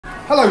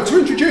Hello, to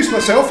introduce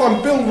myself,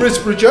 I'm Bill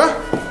Risbridger,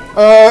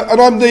 and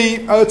I'm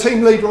the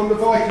team leader on the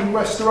Viking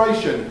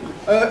restoration.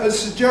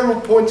 As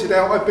Gerald pointed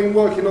out, I've been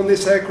working on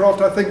this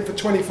aircraft, I think, for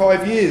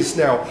 25 years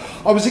now.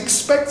 I was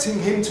expecting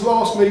him to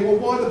ask me, well,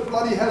 why the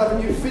bloody hell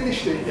haven't you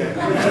finished it yet?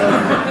 But,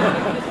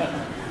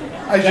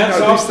 as you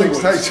know, these things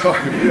take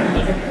time.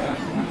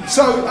 Yeah.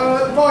 So,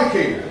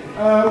 Viking.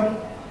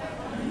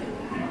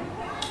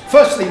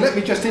 Firstly, let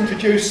me just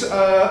introduce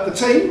the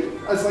team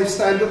as they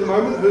stand at the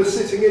moment, who are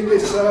sitting in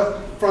this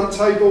front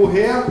table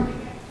here.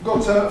 We've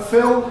got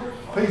Phil,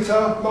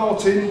 Peter,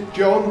 Martin,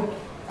 John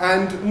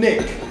and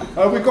Nick.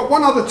 We've got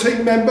one other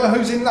team member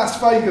who's in Las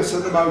Vegas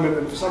at the moment,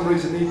 and for some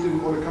reason he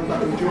didn't want to come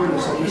back and join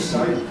us on this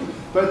day.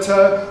 But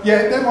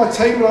yeah, they're my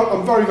team.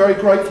 I'm very, very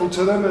grateful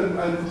to them,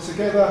 and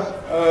together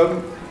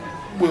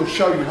we'll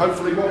show you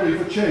hopefully what we've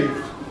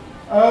achieved.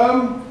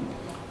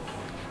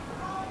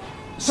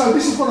 So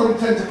this is what I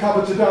intend to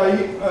cover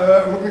today.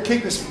 We're going to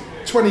keep this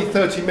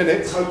 20-30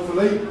 minutes,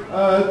 hopefully.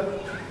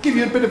 Give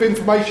you a bit of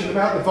information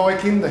about the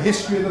Viking, the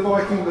history of the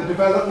Viking, the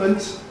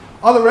development.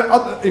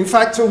 In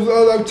fact,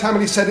 although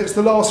Tammany said it's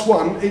the last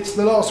one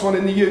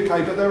in the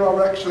UK, but there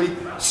are actually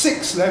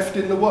 6 left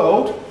in the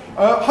world.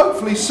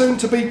 Hopefully soon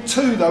to be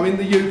 2 though in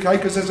the UK,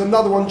 because there's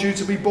another one due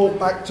to be brought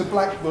back to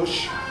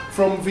Blackbush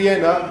from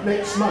Vienna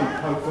next month,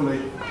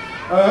 hopefully.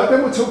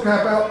 Then we'll talk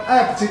about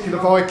our particular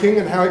Viking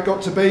and how it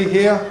got to be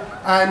here,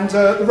 and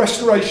the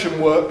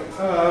restoration work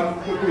that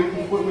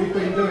we've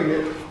been doing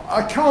it.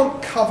 I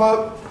can't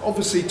cover,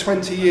 obviously,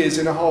 20 years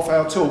in a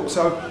half-hour talk,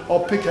 so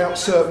I'll pick out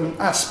certain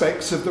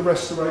aspects of the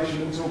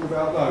restoration and talk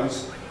about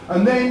those.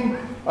 And then,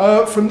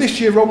 from this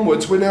year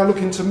onwards, we're now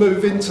looking to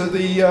move into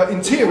the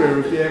interior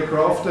of the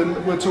aircraft, and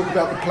we'll talk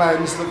about the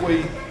plans that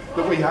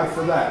we have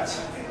for that.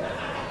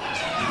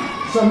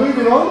 So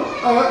moving on,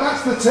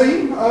 that's the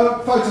team,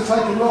 photo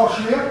taken last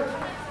year.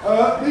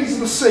 These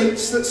are the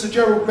seats that Sir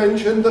Gerald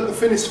mentioned that the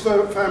Finnish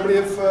family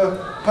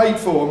have paid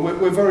for,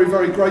 and we're very,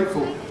 very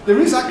grateful. There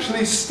is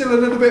actually still a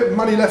little bit of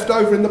money left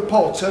over in the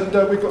pot, and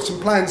we've got some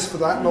plans for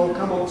that, and I'll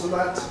come on to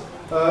that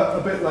a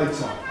bit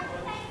later.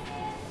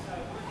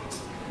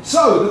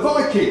 So, the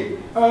Viking.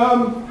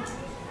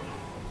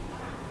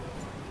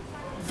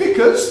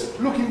 Vickers,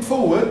 looking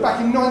forward, back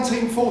in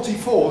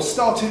 1944,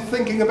 started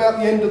thinking about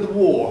the end of the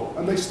war,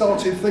 and they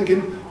started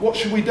thinking, what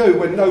should we do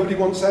when nobody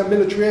wants our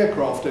military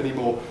aircraft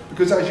anymore?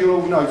 Because as you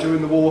all know,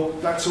 during the war,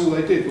 that's all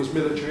they did was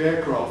military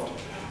aircraft.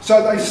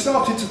 So they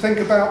started to think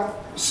about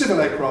civil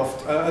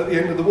aircraft at the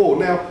end of the war.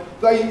 Now,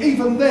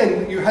 even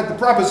then, you had the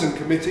Brabazon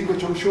Committee,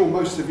 which I'm sure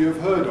most of you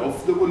have heard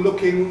of, that were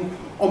looking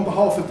on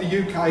behalf of the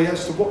UK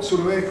as to what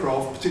sort of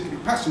aircraft,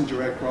 particularly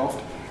passenger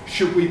aircraft,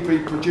 should we be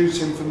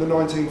producing from the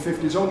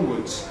 1950s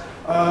onwards.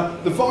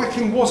 The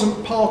Viking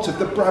wasn't part of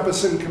the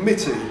Brabazon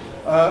Committee.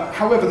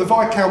 However, the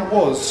Viscount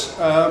was,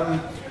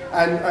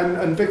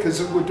 and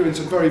Vickers were doing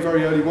some very,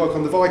 very early work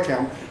on the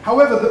Viscount.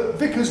 However,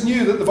 Vickers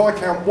knew that the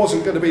Viscount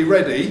wasn't going to be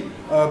ready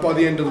by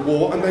the end of the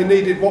war, and they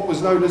needed what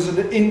was known as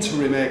an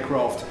interim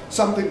aircraft,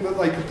 something that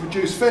they could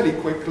produce fairly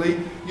quickly,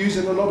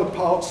 using a lot of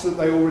parts that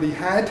they already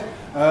had,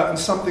 and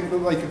something that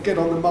they could get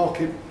on the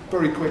market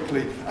very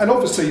quickly. And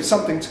obviously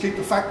something to keep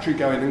the factory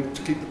going and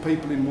to keep the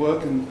people in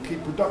work and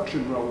keep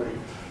production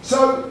rolling.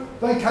 So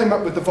they came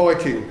up with the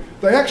Viking.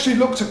 They actually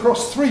looked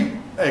across 3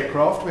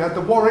 aircraft. We had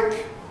the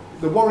Warwick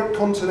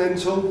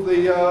Continental,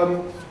 the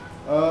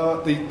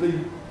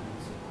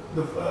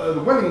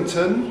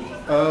Wellington,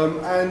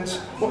 and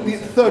the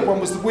third one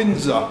was the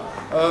Windsor.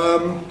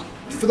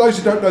 For those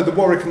who don't know the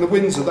Warwick and the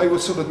Windsor, they were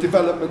sort of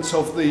developments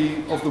of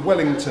the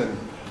Wellington.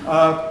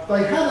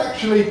 They had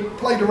actually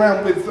played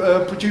around with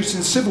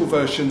producing civil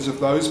versions of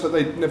those, but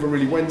they never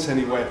really went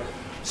anywhere.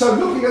 So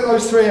looking at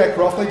those 3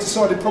 aircraft, they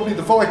decided probably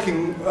the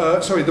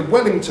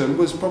Wellington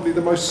was probably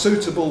the most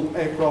suitable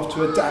aircraft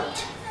to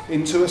adapt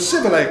into a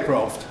civil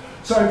aircraft.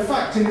 So in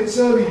fact, in its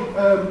early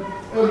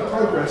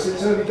progress,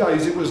 its early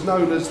days, it was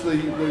known as the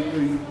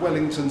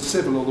Wellington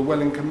Civil or the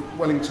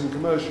Wellington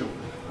Commercial,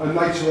 and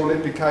later on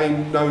it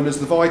became known as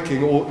the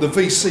Viking or the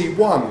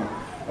VC-1.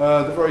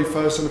 The very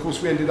first, and of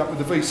course we ended up with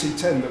the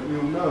VC-10 that we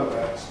all know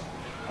about.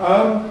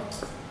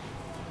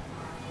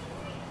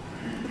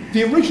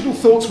 The original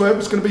thoughts were it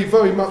was going to be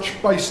very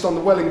much based on the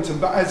Wellington,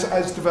 but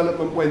as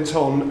development went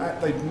on,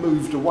 they'd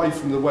moved away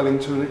from the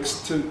Wellington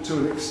to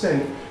an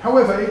extent.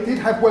 However, it did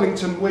have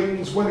Wellington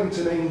wings,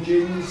 Wellington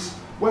engines,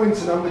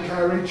 Wellington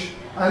undercarriage,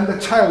 and the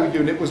tail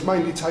unit was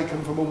mainly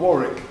taken from a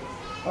Warwick.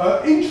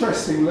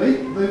 Interestingly,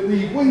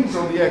 the wings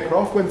on the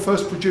aircraft, when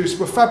first produced,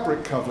 were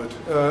fabric covered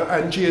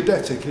and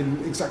geodetic in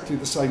exactly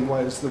the same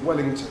way as the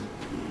Wellington.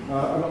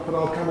 But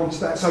I'll come on to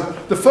that. So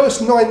the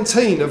first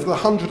 19 of the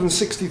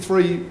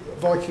 163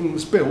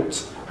 Vikings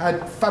built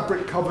had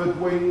fabric covered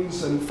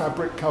wings and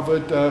fabric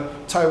covered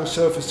tail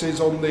surfaces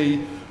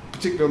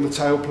particularly on the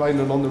tailplane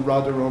and on the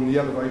rudder, on the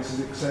elevators,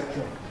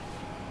 etc.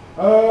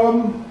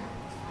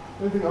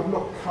 Anything I've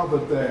not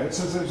covered there. It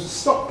says there's a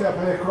stopgap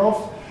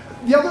aircraft.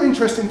 The other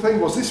interesting thing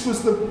was this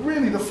was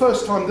really the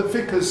first time that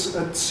Vickers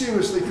had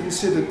seriously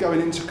considered going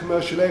into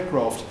commercial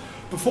aircraft.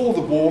 before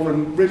the war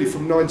and really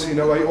from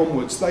 1908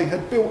 onwards, they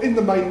had built in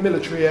the main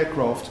military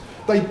aircraft.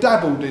 They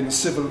dabbled in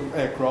civil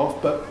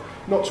aircraft, but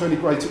not to any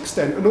great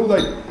extent. And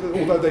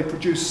although they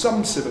produced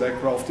some civil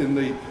aircraft in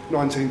the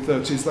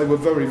 1930s, they were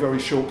very, very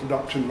short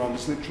production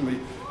runs, literally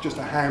just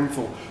a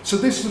handful. So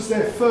this was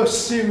their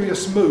first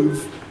serious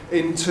move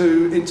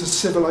into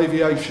civil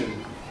aviation.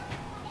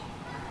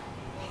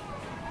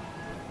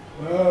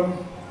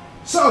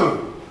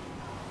 So,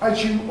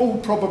 as you all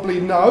probably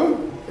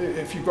know,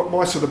 if you've got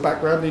my sort of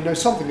background, you know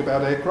something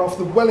about aircraft,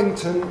 the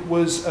Wellington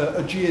was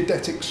a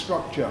geodetic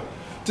structure.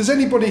 Does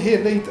anybody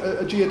here need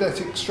a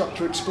geodetic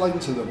structure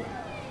explained to them?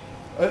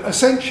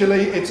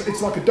 Essentially,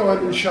 it's like a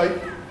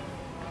diamond-shaped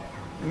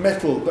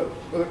metal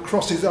that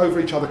crosses over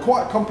each other.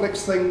 Quite a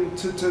complex thing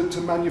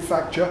to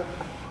manufacture.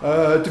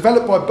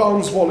 Developed by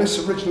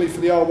Barnes-Wallis, originally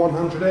for the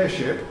R100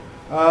 airship.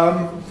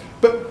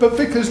 But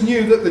Vickers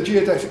knew that the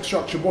geodetic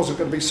structure wasn't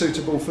going to be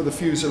suitable for the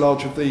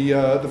fuselage of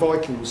the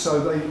Viking, so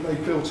they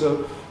built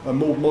a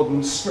more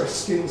modern stress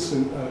skin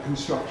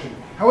construction.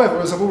 However,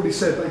 as I've already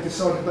said, they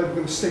decided they were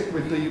going to stick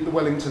with the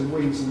Wellington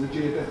wings and the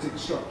geodetic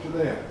structure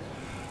there.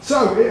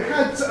 So it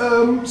had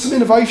some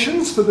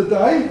innovations for the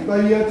day.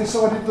 They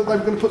decided that they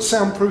were going to put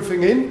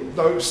soundproofing in,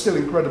 though it was still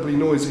incredibly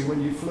noisy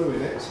when you flew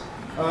in it,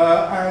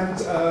 and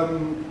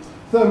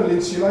thermal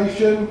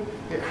insulation.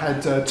 It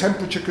had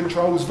temperature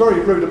controls,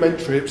 very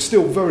rudimentary. It was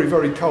still very,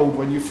 very cold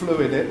when you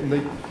flew in it, and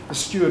the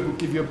steward would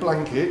give you a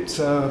blanket,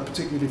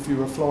 particularly if you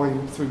were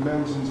flying through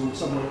mountains or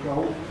somewhere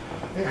cold.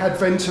 It had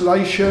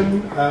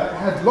ventilation, it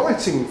had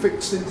lighting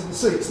fixed into the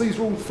seats. These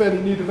were all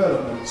fairly new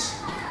developments.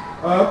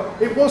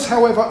 It was,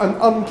 however, an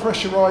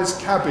unpressurised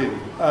cabin.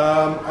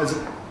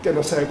 Again,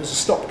 I say it was a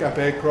stopgap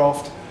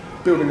aircraft.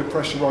 Building a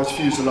pressurised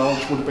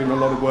fuselage would have been a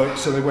lot of work,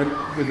 so they went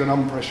with an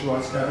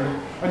unpressurised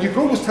cabin. And you can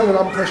always tell an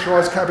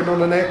unpressurised cabin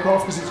on an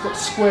aircraft because it's got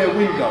square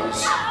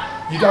windows.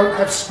 You don't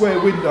have square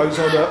windows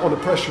on a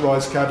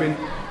pressurised cabin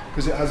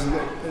because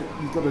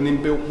you've got an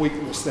inbuilt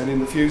weakness then in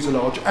the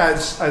fuselage,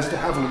 as de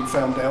Havilland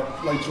found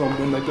out later on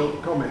when they built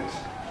the Comet.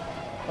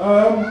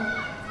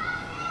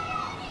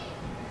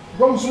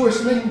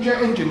 Rolls-Royce lean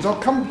jet engines,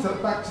 I'll come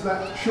back to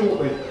that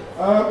shortly.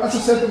 As I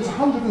said, there was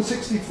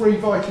 163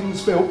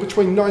 Vikings built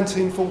between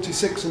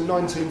 1946 and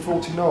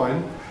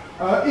 1949.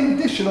 In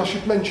addition, I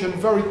should mention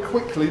very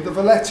quickly the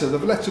Valletta. The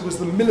Valletta was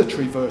the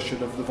military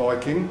version of the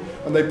Viking,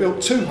 and they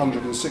built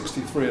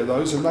 263 of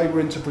those, and they were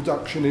into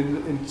production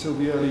until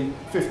the early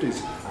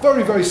 50s.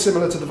 Very, very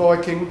similar to the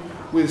Viking,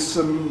 with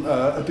some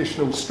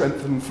additional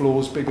strengthened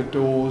floors, bigger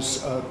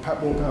doors, more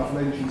powerful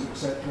engines,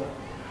 etc.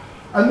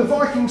 And the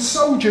Viking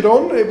soldiered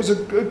on. It was a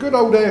good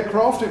old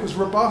aircraft. It was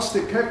robust.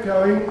 It kept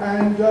going,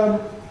 and a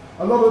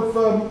lot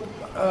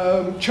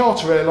of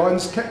charter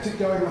airlines kept it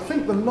going. I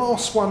think the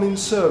last one in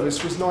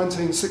service was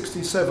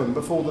 1967,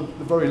 before the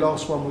very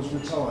last one was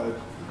retired.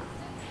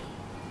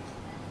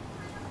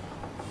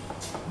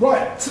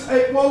 Right,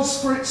 it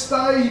was for its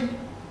day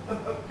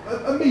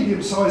a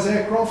medium-sized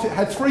aircraft. It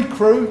had 3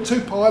 crew,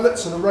 2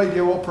 pilots, and a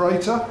radio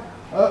operator.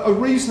 A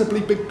reasonably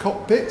big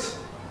cockpit.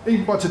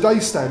 Even by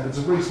today's standards,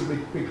 a reasonably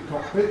big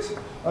cockpit.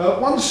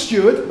 1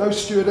 steward, no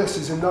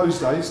stewardesses in those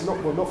days,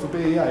 not for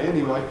BEA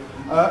anyway,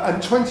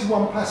 and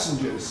 21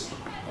 passengers.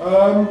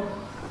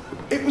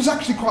 It was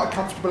actually quite a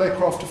comfortable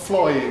aircraft to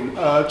fly in.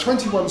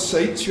 21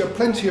 seats, you had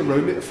plenty of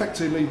room. It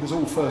effectively was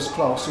all first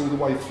class all the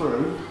way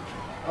through.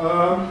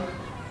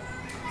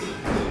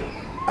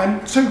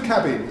 And 2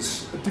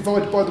 cabins,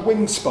 divided by the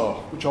wing spar,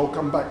 which I'll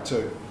come back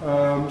to.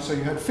 So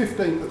you had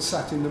 15 that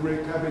sat in the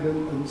rear cabin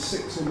and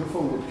 6 in the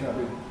forward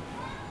cabin.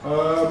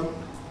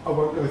 I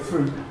won't go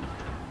through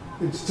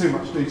into too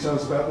much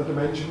details about the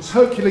dimensions.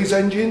 Hercules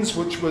engines,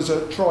 which was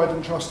a tried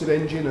and trusted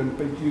engine and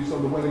been used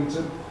on the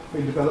Wellington,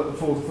 been developed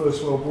before the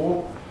First World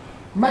War.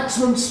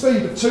 Maximum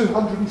speed of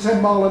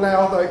 210 mile an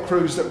hour, they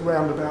cruised at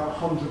around about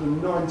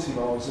 190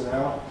 miles an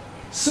hour.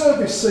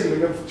 Service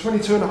ceiling of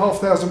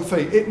 22,500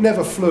 feet. It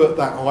never flew at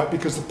that height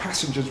because the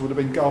passengers would have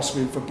been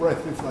gasping for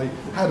breath if they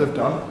had have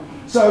done.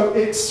 So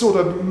its sort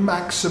of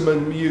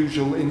maximum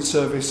usual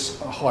in-service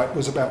height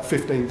was about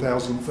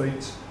 15,000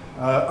 feet,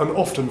 and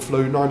often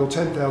flew 9,000 or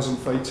 10,000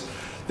 feet.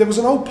 There was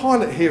an old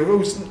pilot here who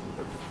was,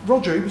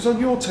 Roger, he was on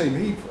your team.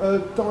 He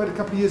died a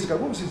couple of years ago.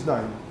 What was his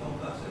name?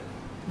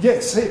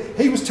 Yes,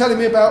 he was telling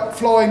me about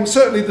flying,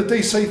 certainly the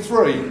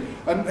DC-3,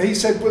 and he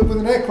said with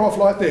an aircraft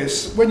like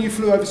this, when you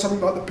flew over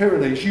something like the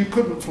Pyrenees, you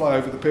couldn't fly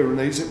over the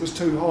Pyrenees, it was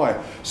too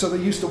high. So they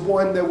used to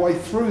wind their way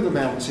through the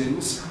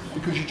mountains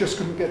because you just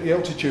couldn't get the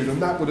altitude,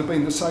 and that would have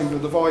been the same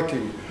with the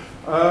Viking.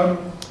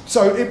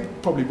 So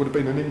it probably would have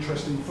been an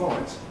interesting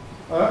flight.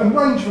 And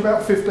range of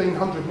about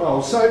 1,500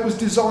 miles, so it was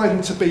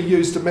designed to be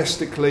used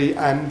domestically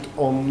and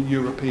on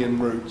European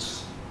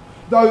routes.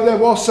 Though there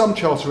were some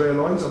charter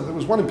airlines, and there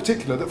was one in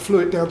particular that flew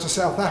it down to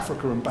South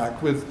Africa and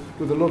back with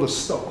a lot of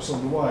stops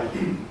on the way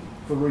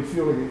for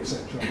refuelling,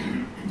 etc.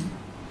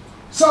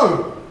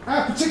 So,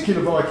 our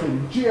particular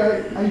Viking,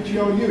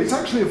 GAGRU, it's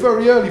actually a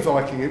very early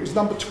Viking. It was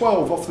number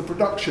 12 off the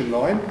production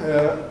line,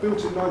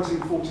 built in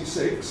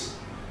 1946.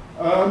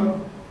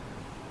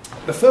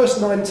 The first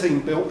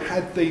 19 built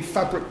had the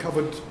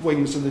fabric-covered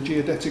wings and the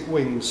geodetic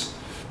wings.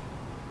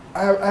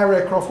 Our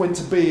aircraft went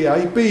to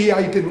BEA.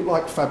 BEA didn't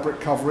like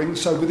fabric covering,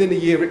 so within a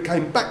year it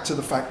came back to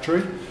the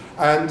factory,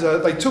 and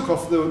they took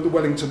off the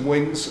Wellington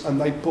wings and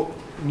they put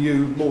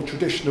new, more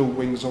traditional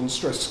wings on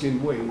stressed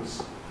skin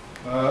wings.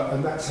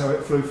 And that's how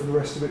it flew for the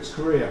rest of its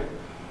career.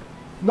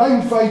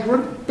 Named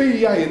Vagrant,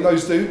 BEA in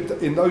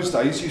those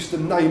days used to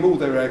name all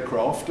their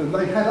aircraft, and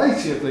they had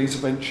 80 of these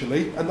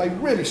eventually, and they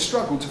really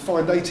struggled to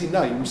find 80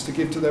 names to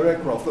give to their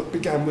aircraft that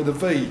began with a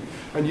V,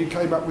 and you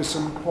came up with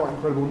some quite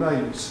incredible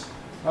names.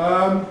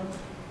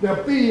 Now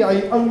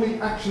BEA only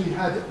actually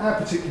had our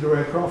particular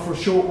aircraft for a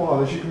short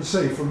while, as you can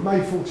see, from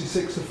May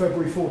 46 to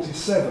February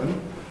 47.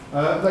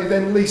 They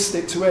then leased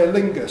it to Aer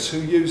Lingus, who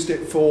used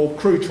it for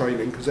crew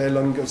training, because Aer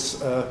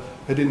Lingus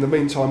had in the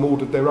meantime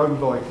ordered their own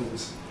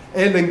Vikings.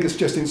 Aer Lingus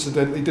just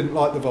incidentally didn't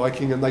like the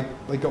Viking, and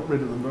they got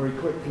rid of them very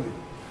quickly.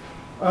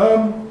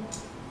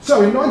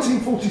 So in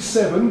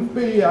 1947,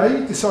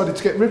 BEA decided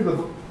to get rid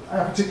of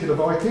our particular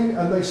Viking,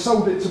 and they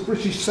sold it to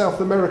British South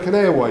American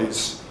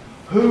Airways,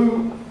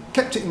 who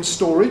kept it in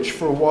storage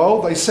for a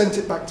while. They sent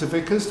it back to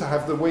Vickers to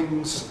have the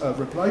wings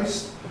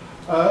replaced.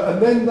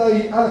 And then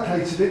they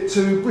allocated it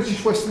to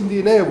British West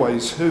Indian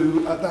Airways,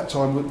 who at that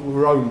time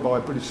were owned by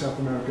British South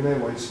American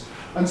Airways.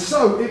 And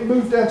so it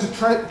moved down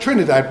to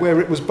Trinidad, where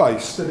it was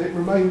based, and it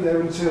remained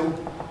there until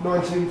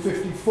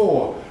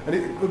 1954. And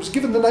it was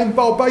given the name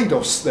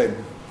Barbados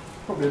then,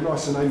 probably a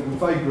nicer name than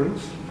Vagrant.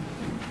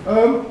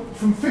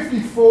 From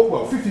 55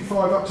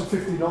 up to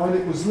 59,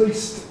 it was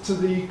leased to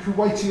the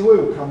Kuwaiti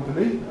Oil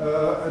Company,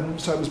 and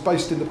so it was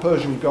based in the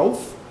Persian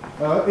Gulf.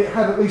 It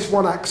had at least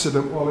one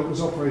accident while it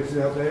was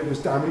operating out there. It was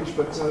damaged,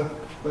 but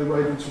they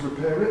were able to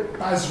repair it.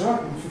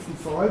 Basra in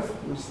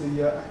 55 was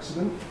the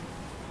accident.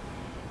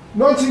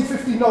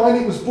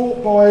 1959, it was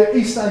bought by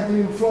East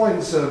Anglian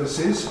Flying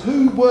Services,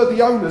 who were the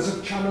owners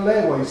of Channel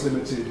Airways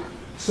Limited.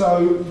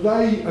 So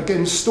they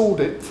again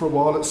stored it for a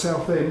while at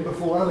Southend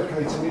before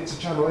allocating it to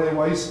Channel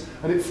Airways,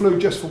 and it flew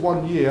just for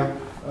 1 year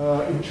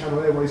in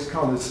Channel Airways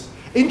colours.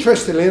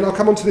 Interestingly, and I'll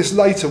come on to this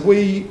later,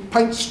 we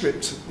paint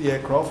stripped the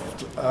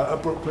aircraft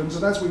at Brooklands,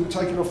 and as we were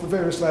taking off the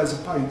various layers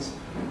of paint,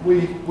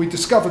 we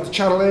discovered the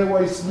Channel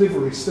Airways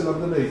livery still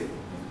underneath.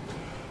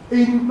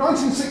 In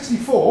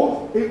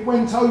 1964, it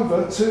went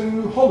over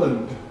to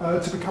Holland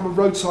to become a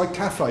roadside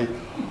cafe.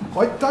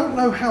 I don't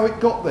know how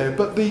it got there,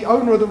 but the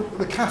owner of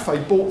the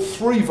cafe bought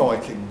 3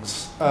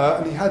 Vikings,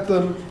 and he had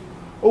them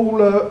all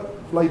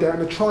laid out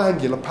in a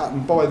triangular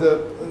pattern by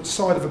the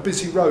side of a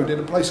busy road in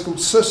a place called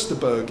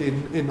Soesterberg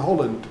in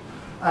Holland.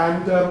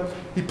 And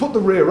he put the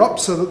rear up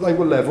so that they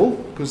were level,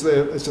 because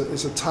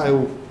it's a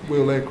tail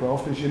wheel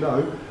aircraft, as you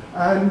know,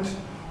 and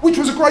which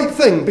was a great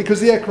thing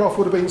because the aircraft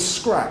would have been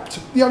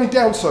scrapped. The only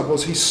downside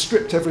was he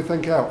stripped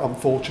everything out,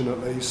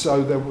 unfortunately,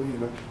 so there were,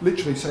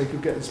 literally so he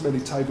could get as many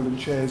table and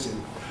chairs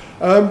in.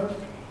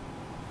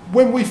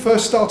 When we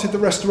first started the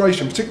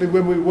restoration, particularly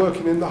when we were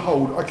working in the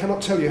hold, I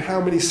cannot tell you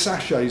how many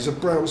sachets of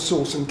brown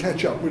sauce and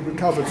ketchup we'd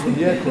recovered from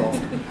the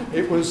aircraft.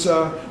 It was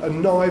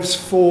knives,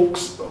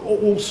 forks,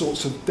 all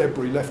sorts of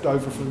debris left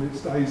over from its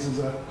days as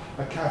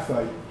a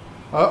cafe.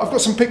 I've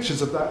got some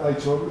pictures of that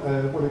later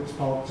on when it's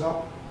parked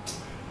up.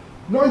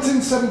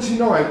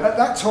 1979, at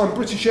that time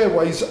British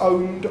Airways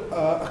owned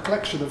a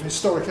collection of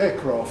historic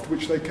aircraft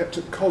which they kept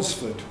at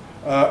Cosford,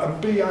 and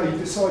BA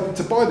decided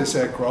to buy this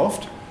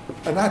aircraft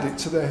and add it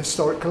to their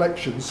historic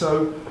collection.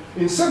 So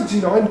in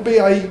 79,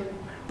 BA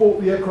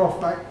brought the aircraft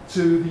back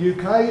to the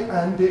UK,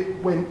 and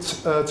it went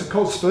to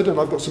Cosford, and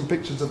I've got some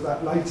pictures of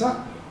that later,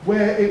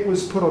 where it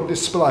was put on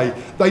display.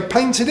 They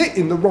painted it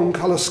in the wrong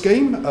colour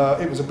scheme.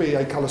 It was a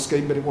BA colour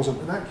scheme, but it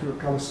wasn't an accurate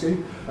colour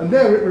scheme. And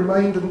there it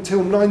remained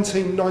until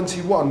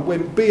 1991,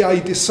 when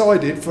BA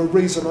decided, for a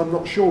reason I'm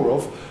not sure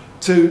of,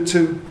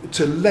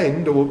 to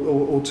lend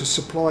or to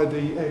supply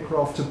the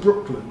aircraft to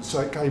Brooklands.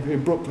 So it came here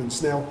in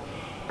Brooklands. Now,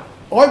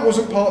 I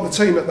wasn't part of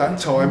the team at that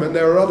time, and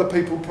there are other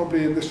people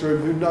probably in this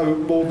room who know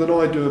more than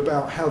I do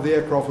about how the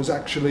aircraft was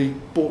actually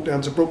brought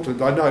down to Brooklyn.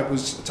 I know it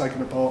was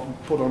taken apart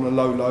and put on a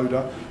low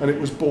loader, and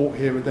it was bought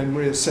here and then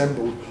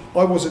reassembled.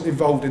 I wasn't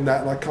involved in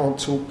that, and I can't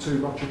talk too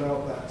much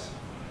about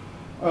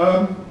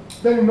that.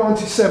 Then in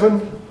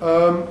 97,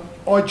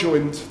 I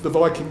joined the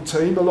Viking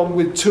team along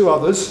with 2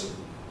 others,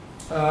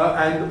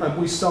 and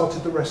we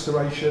started the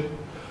restoration.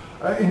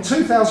 In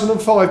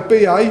 2005,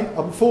 BA,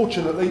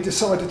 unfortunately,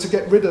 decided to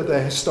get rid of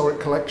their historic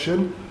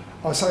collection.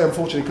 I say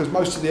unfortunately because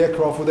most of the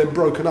aircraft were then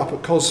broken up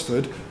at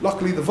Cosford.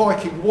 Luckily, the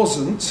Viking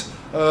wasn't.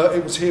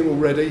 It was here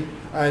already,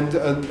 and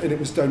it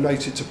was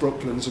donated to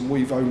Brooklands, and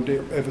we've owned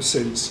it ever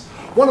since.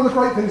 One of the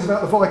great things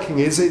about the Viking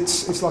is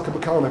it's like a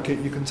Meccano kit.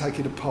 You can take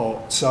it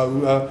apart.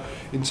 So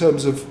in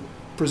terms of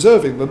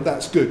preserving them,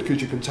 that's good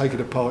because you can take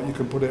it apart, you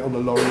can put it on a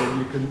lorry, and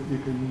you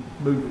can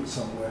move it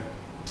somewhere.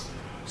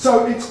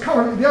 So it's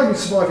currently the only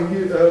surviving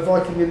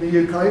Viking in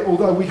the UK,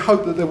 although we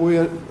hope that there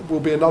will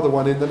be another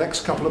one in the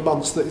next couple of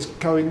months that is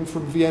going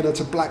from Vienna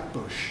to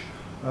Blackbush.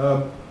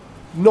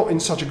 not in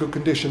such a good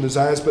condition as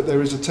ours, but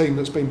there is a team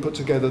that's been put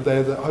together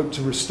there that hope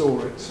to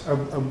restore it,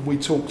 and we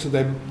talk to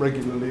them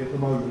regularly at the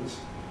moment.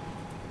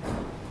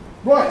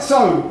 Right,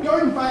 so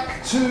going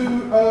back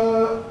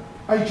to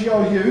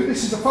AGRU,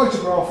 this is a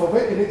photograph of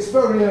it in its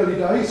very early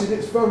days, in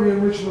its very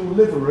original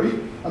livery,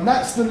 and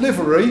that's the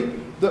livery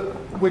that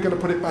we're going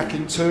to put it back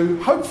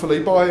into,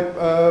 hopefully by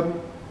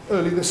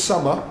early this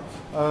summer.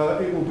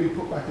 It will be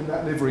put back in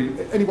that livery.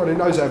 Anyone who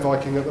knows our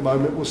Viking at the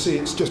moment will see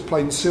it's just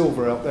plain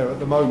silver out there at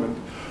the moment.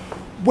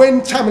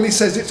 When Tammany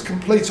says it's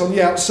complete on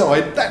the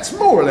outside, that's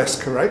more or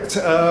less correct.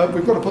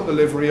 We've got to put the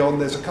livery on,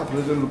 there's a couple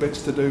of little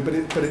bits to do,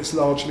 but it's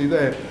largely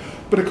there.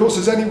 But of course,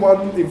 as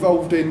anyone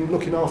involved in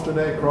looking after an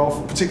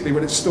aircraft, particularly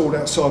when it's stored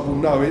outside, will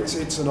know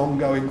it's an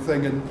ongoing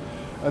thing,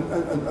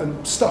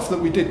 and stuff that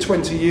we did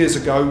 20 years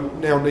ago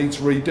now needs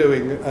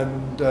redoing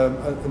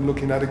and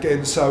looking at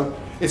again. So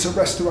it's a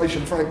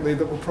restoration, frankly,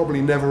 that will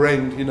probably never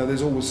end. You know,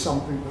 there's always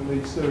something that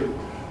needs doing.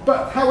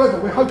 But however,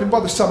 we're hoping by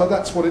the summer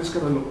that's what it's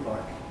going to look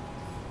like.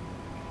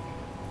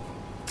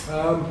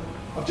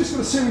 I've just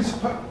got a series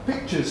of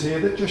pictures here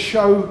that just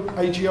show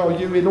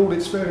AGRU in all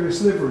its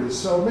various liveries.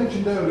 So I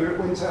mentioned earlier it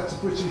went out to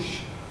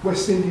British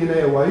West Indian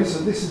Airways,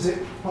 and this is it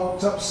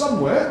parked up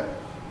somewhere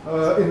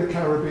in the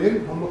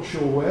Caribbean, I'm not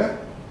sure where.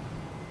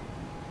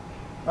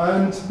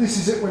 And this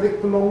is it when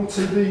it belonged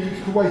to the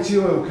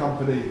Kuwaiti Oil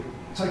Company,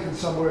 taken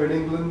somewhere in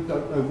England,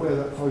 don't know where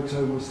that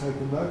photo was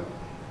taken though.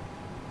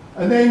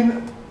 And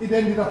then it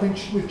ended up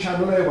with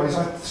Channel Airways.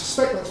 I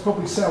suspect that's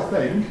probably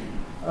Southend.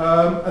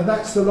 And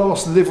that's the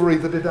last livery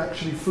that it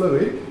actually flew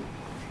in.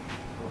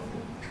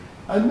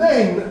 And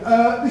then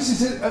this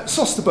is it at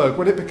Sosterberg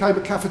when it became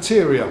a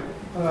cafeteria.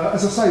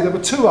 As I say, there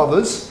were two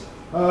others.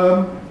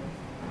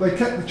 They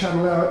kept the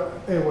Channel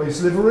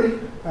Airways livery,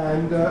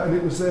 and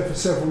it was there for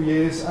several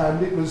years,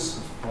 and it was,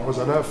 as far as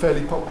I know, a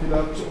fairly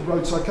popular sort of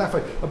roadside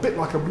cafe, a bit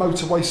like a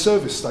motorway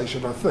service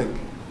station, I think.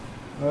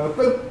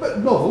 But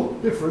novel,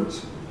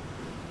 different.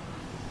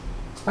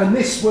 And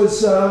this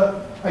was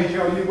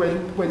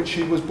AGRU when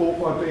she was bought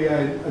by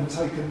BA and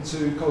taken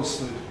to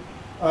Cosford.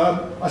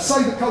 I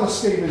say the colour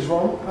scheme is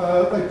wrong.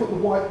 They put the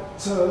white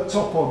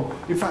top on.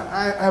 In fact,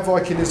 our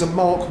Viking is a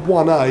Mark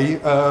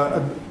 1A,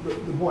 and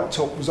the white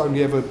top was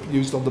only ever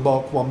used on the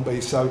Mark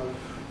 1B. So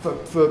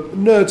for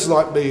nerds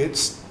like me,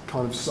 it's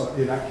kind of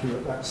slightly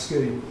inaccurate, that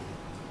scheme.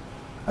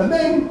 And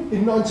then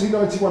in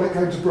 1991 it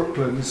came to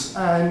Brooklands,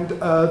 and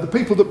the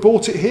people that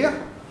bought it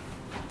here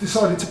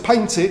decided to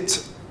paint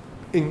it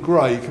in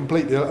grey,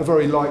 completely, a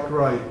very light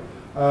grey.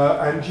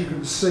 And you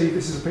can see,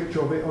 this is a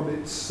picture of it on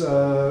its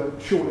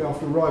shortly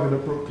after arriving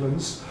at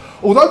Brooklands.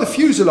 Although the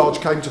fuselage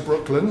came to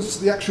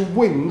Brooklands, the actual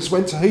wings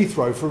went to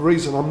Heathrow for a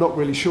reason I'm not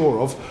really sure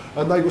of,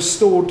 and they were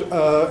stored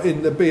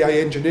in the BA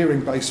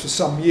engineering base for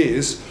some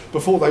years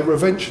before they were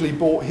eventually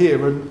bought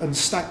here and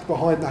stacked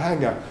behind the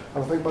hangar.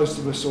 And I think most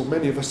of us, or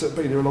many of us that have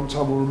been here a long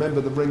time, will remember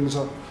the wings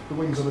on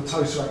the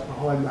toast rack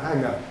behind the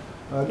hangar,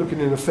 looking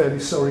in a fairly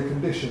sorry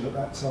condition at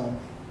that time.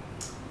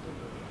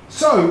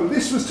 So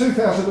this was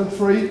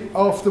 2003,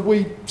 after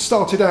we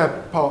started our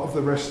part of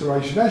the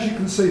restoration. As you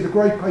can see, the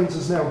grey paint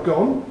has now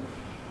gone.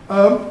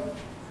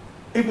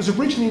 It was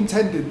originally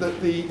intended that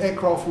the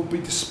aircraft would be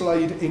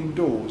displayed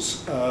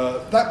indoors.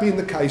 That being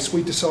the case,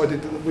 we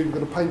decided that we were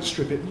going to paint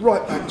strip it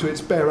right back to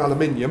its bare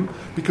aluminium,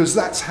 because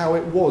that's how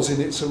it was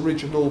in its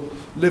original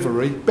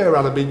livery, bare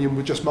aluminium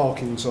with just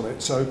markings on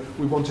it. So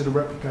we wanted to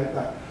replicate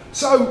that.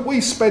 So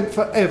we spent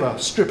forever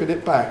stripping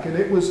it back, and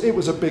it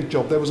was a big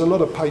job. There was a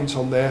lot of paint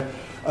on there.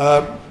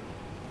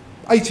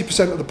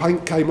 80% of the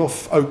paint came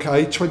off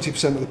okay,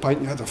 20% of the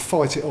paint you had to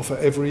fight it off at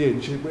every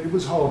inch. It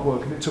was hard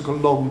work, and it took a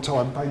long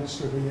time paint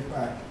stripping it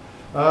back.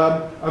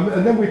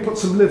 And then we put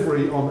some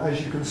livery on, as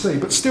you can see,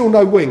 but still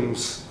no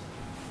wings.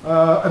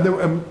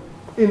 And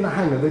in the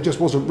hangar there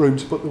just wasn't room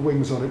to put the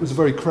wings on. It was a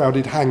very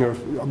crowded hangar,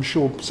 I'm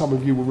sure some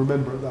of you will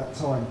remember at that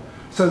time.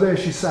 So there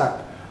she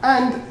sat.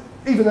 And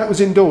even that was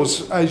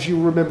indoors. As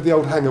you remember the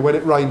old hangar, when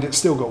it rained it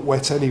still got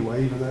wet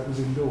anyway, even that was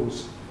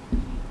indoors.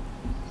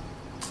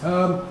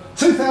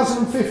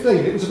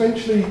 2015, it was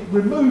eventually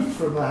removed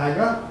from the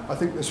hangar. I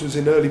think this was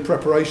in early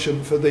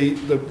preparation for the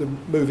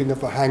moving of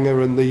the hangar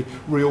and the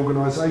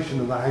reorganisation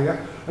of the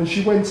hangar, and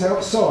she went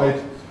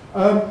outside.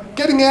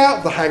 Getting out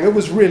of the hangar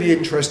was really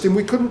interesting.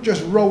 We couldn't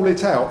just roll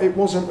it out. It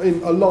wasn't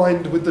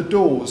aligned with the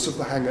doors of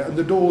the hangar, and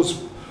the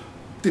doors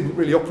didn't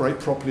really operate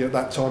properly at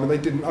that time, and they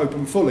didn't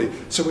open fully.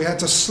 So we had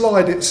to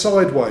slide it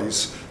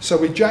sideways. So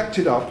we jacked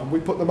it up and we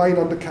put the main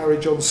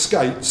undercarriage on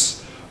skates.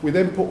 We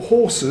then put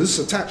horses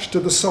attached to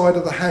the side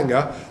of the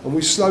hangar, and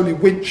we slowly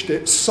winched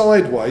it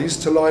sideways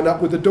to line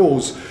up with the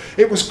doors.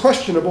 It was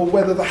questionable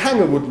whether the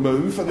hangar would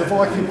move and the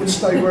Viking would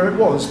stay where it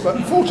was, but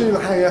unfortunately the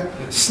hangar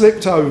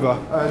slipped over,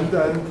 and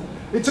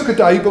it took a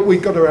day, but we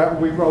got her out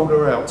and we rolled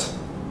her out.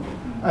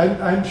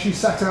 And she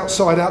sat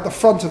outside, out the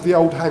front of the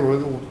old hangar,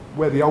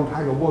 where the old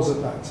hangar was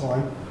at that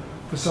time,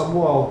 for some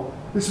while.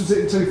 This was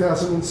it in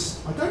 2000,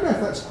 I don't know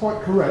if that's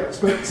quite correct,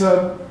 but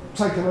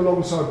taken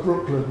alongside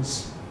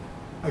Brooklands.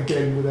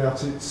 Again,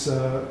 without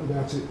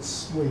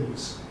its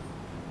wings.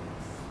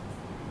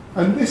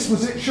 And this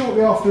was it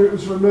shortly after it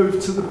was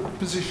removed to the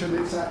position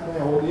it's at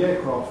now on the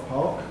aircraft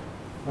park.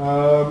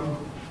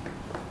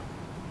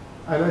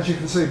 And as you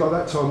can see, by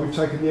that time we've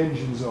taken the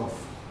engines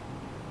off.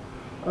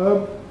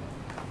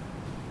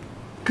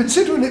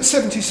 Considering it's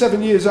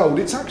 77 years old,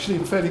 it's actually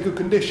in fairly good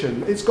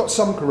condition. It's got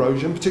some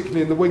corrosion,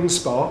 particularly in the wing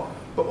spar,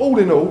 but all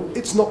in all,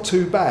 it's not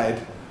too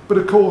bad. But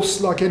of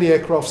course, like any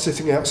aircraft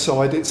sitting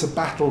outside, it's a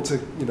battle to,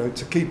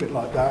 to keep it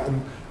like that.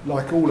 And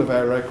like all of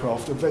our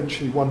aircraft,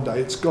 eventually one day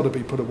it's got to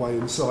be put away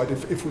inside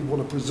if we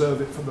want to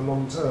preserve it for the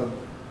long term.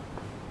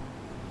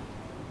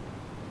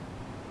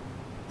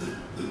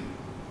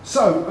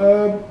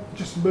 So,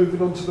 just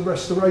moving on to the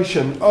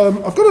restoration.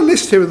 I've got a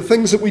list here of the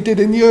things that we did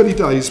in the early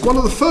days. One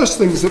of the first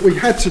things that we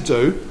had to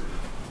do,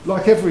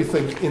 like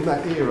everything in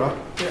that era,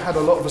 it had a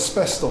lot of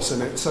asbestos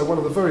in it. So one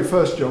of the very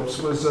first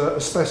jobs was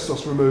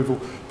asbestos removal,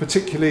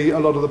 particularly a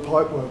lot of the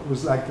pipework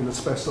was lagged in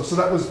asbestos. So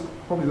that was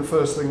probably the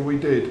first thing we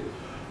did.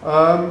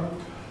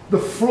 The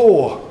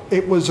floor,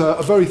 it was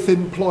a very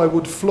thin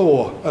plywood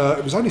floor.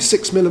 It was only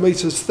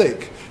 6mm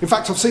thick. In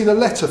fact, I've seen a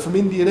letter from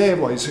Indian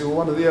Airways, who were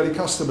one of the early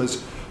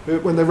customers,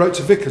 when they wrote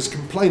to Vickers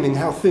complaining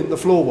how thin the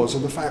floor was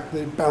and the fact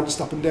that it bounced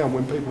up and down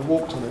when people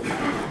walked on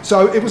it.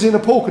 So it was in a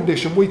poor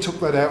condition. We took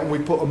that out and we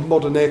put a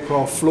modern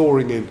aircraft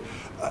flooring in.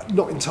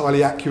 Not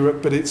entirely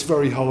accurate, but it's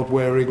very hard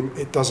wearing.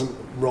 It doesn't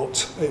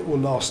rot. It will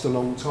last a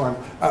long time.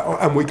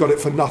 And we got it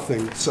for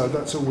nothing, so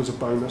that's always a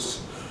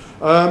bonus.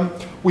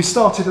 We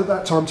started at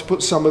that time to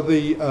put some of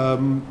the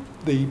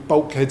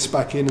bulkheads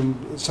back in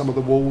and some of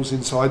the walls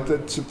inside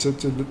to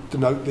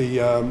denote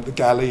the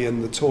galley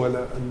and the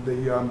toilet and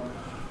the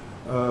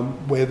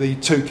where the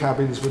two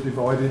cabins were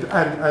divided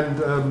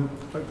and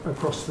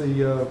across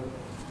the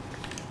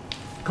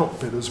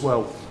cockpit as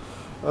well.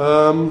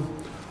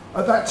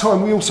 At that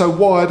time, we also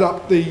wired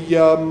up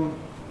the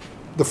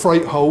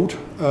freight hold.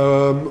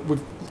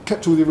 We've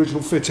kept all the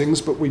original fittings,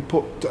 but we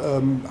put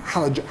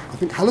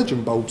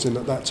halogen bulbs in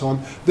at that time.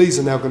 These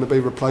are now going to be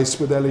replaced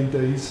with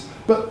LEDs,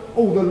 but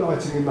all the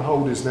lighting in the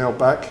hold is now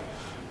back.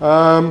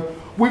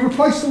 We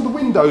replaced all the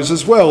windows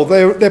as well.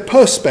 They're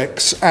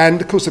Perspex, and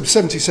of course they're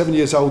 77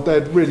 years old.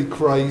 They're really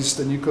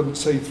crazed and you couldn't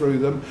see through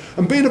them.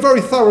 And being a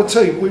very thorough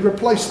team, we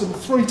replaced them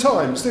 3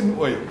 times, didn't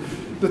we?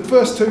 The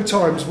first 2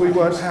 times we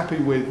weren't happy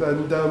with,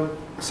 and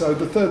so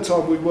the third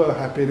time we were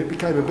happy, and it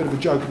became a bit of a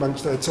joke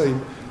amongst our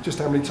team just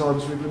how many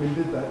times we really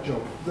did that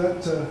job.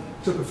 That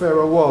took a fair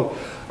old while.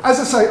 As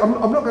I say, I'm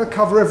not going to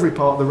cover every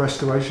part of the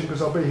restoration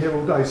because I'll be here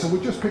all day, so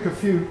we'll just pick a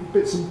few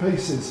bits and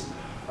pieces.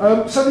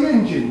 So the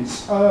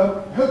engines,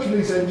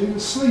 Hercules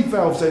engines, sleeve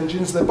valves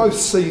engines, they're both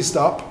seized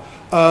up.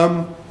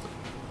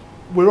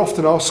 We're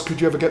often asked, could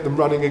you ever get them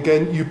running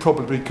again? You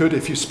probably could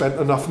if you spent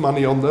enough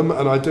money on them,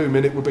 and I do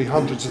mean it would be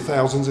hundreds of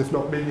thousands, if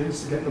not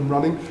millions, to get them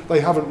running.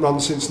 They haven't run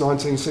since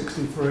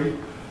 1963.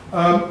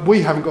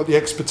 We haven't got the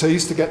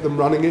expertise to get them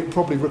running. It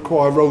probably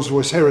require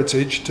Rolls-Royce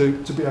heritage to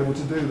be able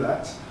to do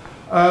that.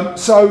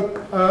 So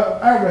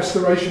our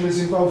restoration has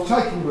involved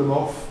taking them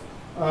off,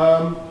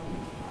 and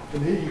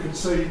here you can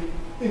see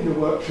in the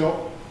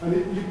workshop, and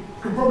you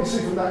can probably see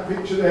from that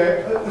picture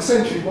there,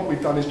 essentially what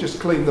we've done is just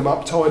cleaned them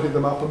up, tidied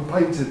them up and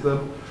painted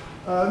them.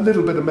 A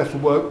little bit of metal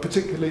work,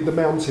 particularly the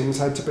mountings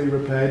had to be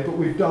repaired, but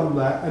we've done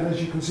that, and as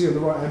you can see in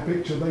the right hand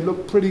picture, they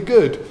look pretty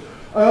good.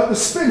 The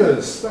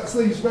spinners, that's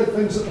these red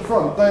things at the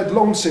front, they had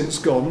long since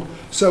gone,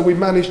 so we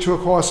managed to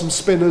acquire some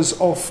spinners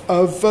off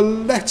a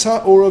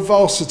Valletta or a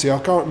Varsity, I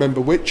can't remember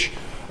which,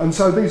 and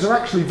so these are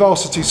actually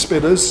Varsity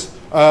spinners.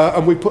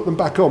 And we put them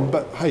back on,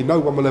 but hey, no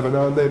one will ever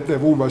know, and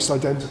they're almost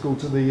identical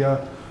to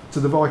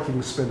the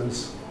Viking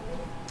spinners.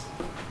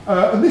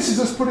 And this is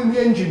us putting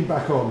the engine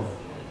back on.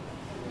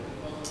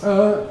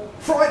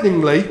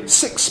 Frighteningly,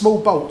 6 small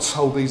bolts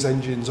hold these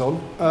engines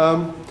on.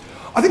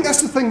 I think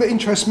that's the thing that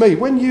interests me.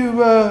 When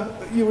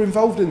you're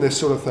involved in this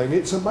sort of thing,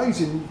 it's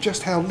amazing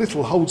just how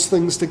little holds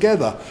things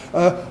together.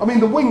 I mean,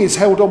 the wing is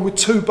held on with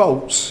 2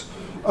 bolts.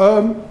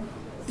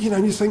 You know,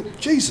 and you think,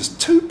 Jesus,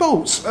 2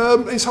 bolts,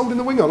 it's holding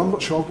the wing on. I'm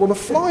not sure I'd want to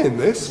fly in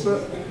this,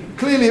 but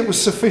clearly it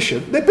was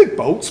sufficient. They're big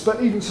bolts,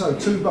 but even so,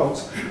 2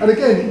 bolts. And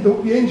again,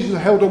 the engines are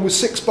held on with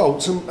 6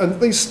 bolts, and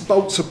these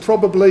bolts are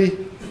probably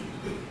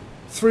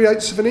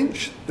 3/8 of an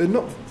inch. They're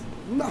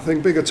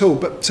nothing big at all.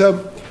 But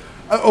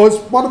as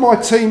one of my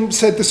team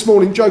said this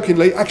morning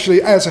jokingly,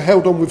 actually ours are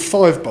held on with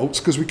 5 bolts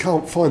because we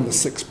can't find the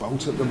 6th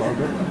bolt at the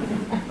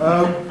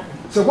moment.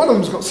 So one of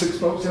them's got 6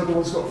 bolts, the other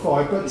one's got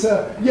 5. But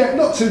yeah,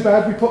 not too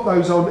bad. We put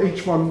those on,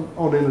 each one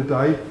on in a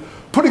day.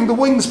 Putting the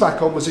wings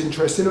back on was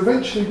interesting.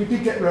 Eventually we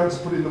did get around to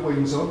putting the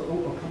wings on.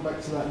 Oh, I'll come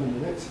back to that in a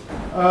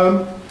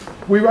minute.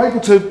 We were able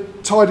to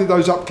tidy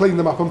those up, clean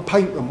them up and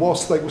paint them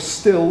whilst they were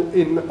still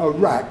in a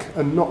rack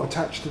and not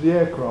attached to the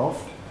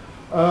aircraft.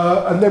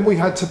 And then we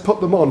had to put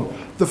them on.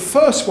 The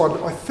first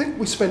one, I think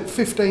we spent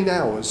 15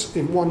 hours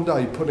in one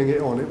day putting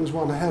it on. It was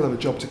one hell of a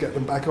job to get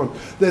them back on.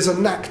 There's a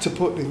knack to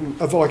putting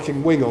a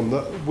Viking wing on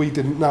that we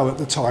didn't know at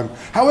the time.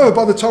 However,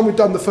 by the time we'd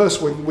done the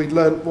first wing, we'd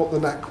learnt what the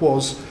knack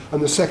was,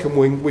 and the second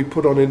wing we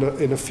put on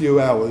in a few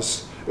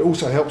hours. It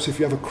also helps if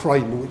you have a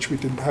crane, which we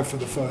didn't have for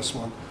the first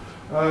one.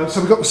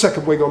 So we got the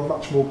second wing on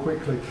much more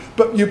quickly.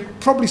 But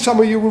some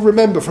of you will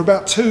remember for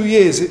about 2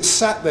 years it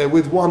sat there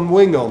with one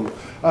wing on.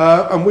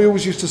 And we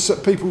always used to,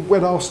 people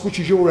when asked which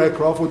is your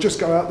aircraft, we'll just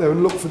go out there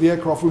and look for the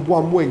aircraft with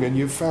one wing and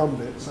you've found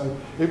it. So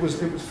it was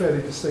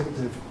fairly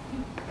distinctive.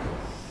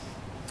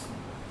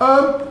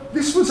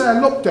 This was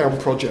our lockdown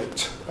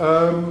project.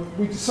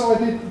 We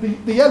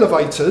decided the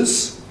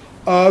elevators,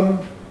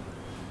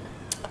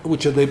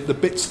 which are the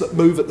bits that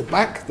move at the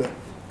back that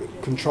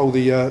control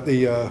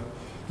the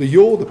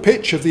yaw, the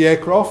pitch of the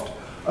aircraft,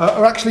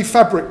 are actually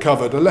fabric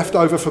covered, are left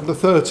over from the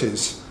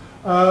 30s.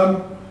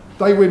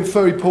 They were in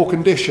very poor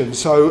condition,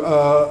 so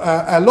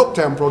our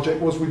lockdown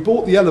project was we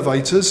bought the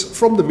elevators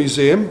from the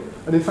museum,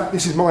 and in fact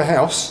this is my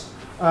house.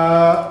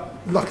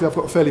 Luckily I've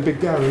got a fairly big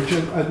garage,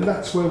 and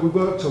that's where we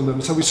worked on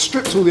them. So we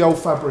stripped all the old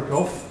fabric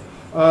off.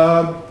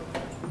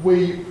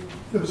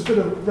 There was a bit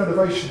of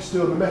renovation to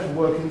do on the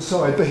metalwork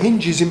inside. The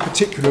hinges in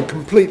particular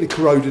completely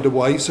corroded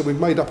away, so we've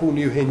made up all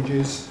new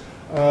hinges.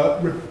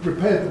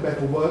 Repaired the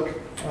metalwork,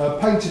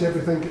 painted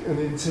everything in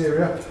the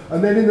interior,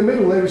 and then in the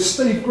middle there is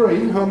Steve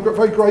Green, who I'm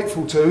very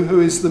grateful to, who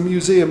is the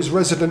museum's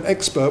resident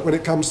expert when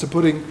it comes to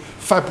putting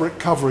fabric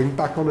covering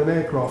back on an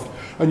aircraft.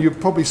 And you've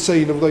probably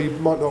seen, although you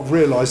might not have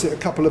realised it, a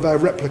couple of our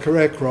replica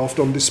aircraft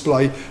on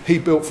display he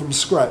built from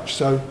scratch,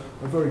 so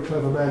a very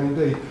clever man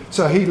indeed.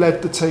 So he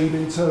led the team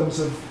in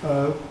terms of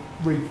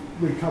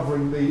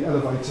recovering the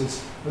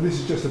elevators, and this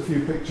is just a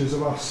few pictures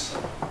of us.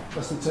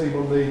 That's the team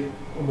on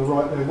the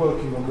right there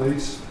working on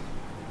these,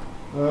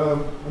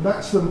 and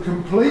that's them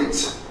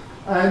complete.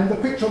 And the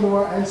picture on the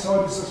right hand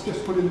side is us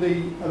just putting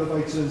the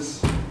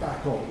elevators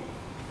back on.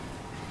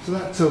 So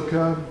that took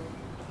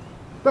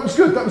that was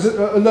good. That was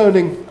a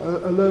learning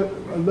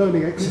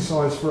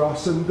exercise for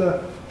us, and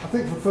I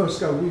think for the first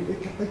go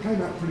they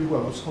came out pretty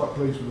well. I was quite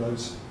pleased with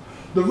those.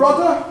 The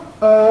rudder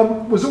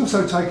was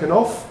also taken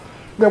off.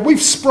 Now,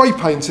 we've spray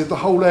painted the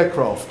whole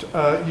aircraft.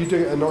 You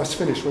do get a nice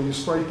finish when you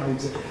spray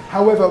paint it.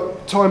 However,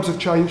 times have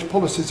changed,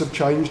 policies have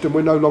changed, and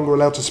we're no longer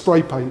allowed to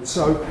spray paint.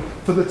 So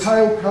for the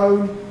tail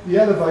cone, the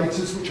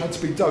elevators, which had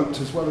to be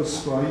doped as well as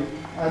spray,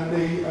 and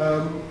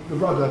the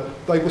rudder,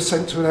 they were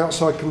sent to an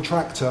outside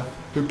contractor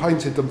who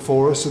painted them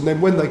for us. And then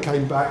when they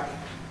came back,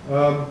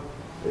 it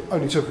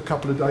only took a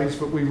couple of days,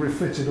 but we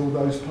refitted all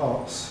those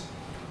parts.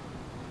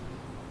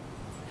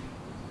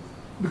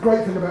 The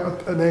great thing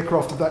about an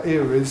aircraft of that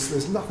era is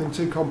there's nothing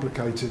too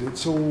complicated.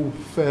 It's all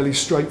fairly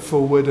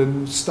straightforward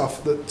and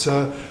stuff that,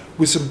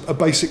 with a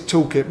basic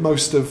toolkit,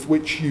 most of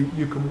which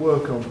you can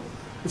work on.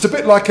 It's a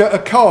bit like a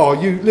car.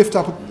 You lift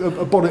up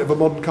a bonnet of a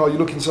modern car, you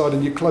look inside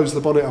and you close the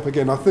bonnet up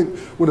again. I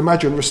would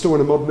imagine restoring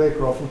a modern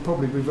aircraft would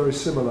probably be very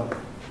similar.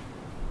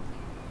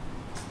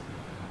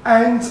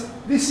 And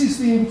this is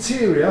the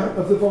interior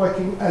of the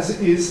Viking as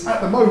it is at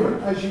the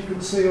moment. As you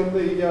can see on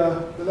the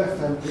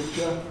left-hand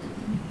picture,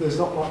 there's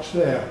not much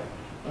there.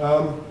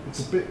 It's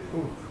a bit.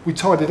 We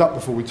tied it up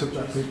before we took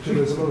that picture.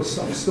 There's a lot of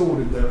stuff stored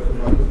in there at the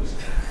moment.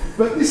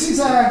 But this is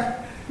our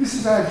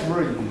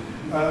dream.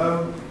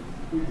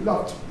 We'd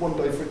love one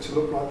day for it to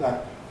look like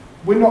that.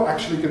 We're not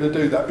actually going to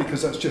do that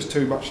because that's just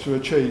too much to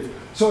achieve.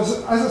 So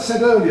as I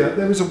said earlier,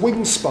 there is a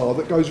wing spar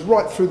that goes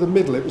right through the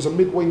middle. It was a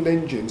mid-winged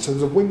engine, so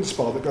there's a wing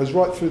spar that goes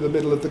right through the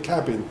middle of the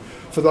cabin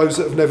for those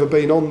that have never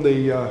been on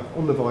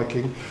the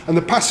Viking. And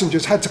the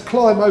passengers had to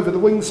climb over the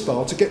wing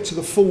spar to get to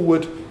the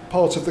forward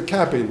part of the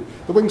cabin.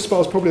 The wing spar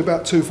is probably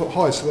about 2 foot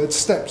high, so they had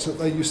steps that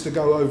they used to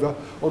go over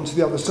onto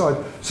the other side.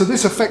 So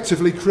this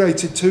effectively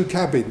created 2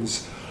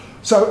 cabins.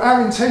 So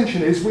our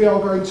intention is we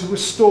are going to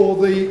restore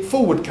the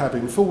forward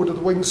cabin, forward of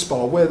the wing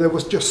spar, where there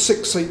was just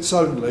 6 seats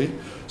only.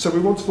 So we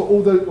want to put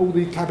all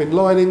the cabin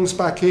linings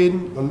back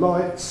in, the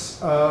lights,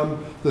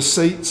 the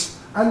seats,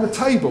 and the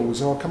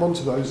tables, and I'll come on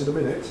to those in a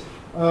minute,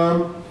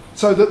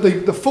 so that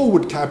the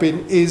forward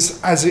cabin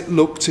is as it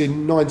looked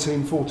in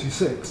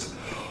 1946.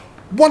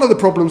 One of the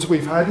problems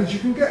we've had is you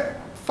can get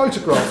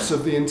photographs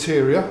of the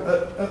interior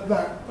of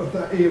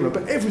that era,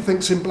 but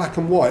everything's in black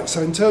and white,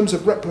 so in terms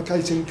of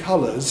replicating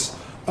colours,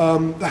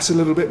 that's a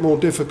little bit more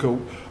difficult.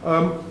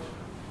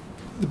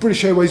 The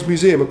British Airways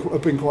Museum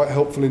have been quite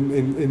helpful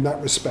in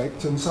that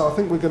respect, and so I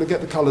think we're going to get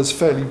the colours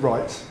fairly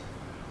right.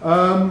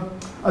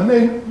 And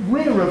then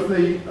rear of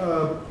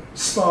the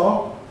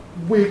spar,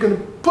 we're going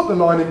to put the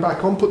lining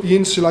back on, put the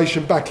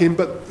insulation back in,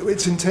 but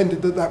it's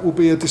intended that will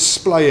be a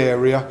display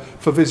area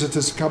for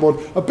visitors to come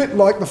on, a bit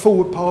like the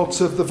forward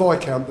parts of the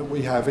Viscount that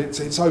we have.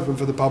 It's open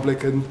for the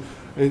public and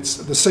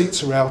the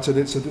seats are out and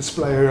it's a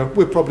display area.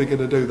 We're probably going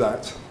to do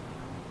that.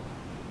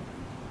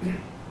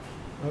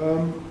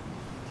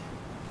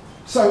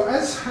 So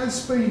as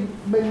has been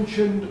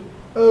mentioned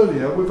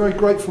earlier, we're very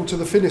grateful to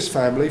the Finnis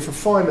family for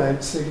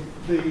financing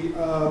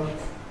the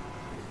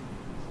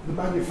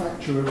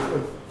manufacture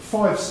of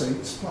 5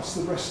 seats plus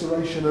the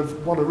restoration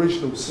of 1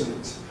 original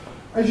seat.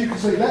 As you can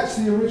see, that's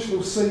the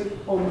original seat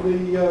on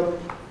the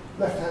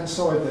left-hand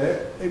side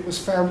there. It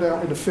was found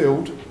out in a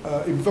field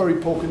in very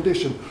poor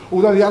condition,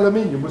 although the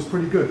aluminium was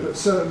pretty good, but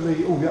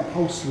certainly all the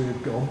upholstery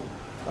had gone.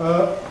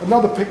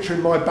 Another picture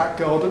in my back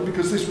garden,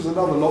 because this was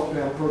another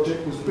lockdown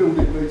project, was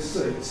building these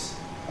seats.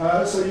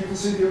 So you can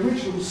see the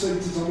original seat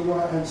is on the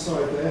right hand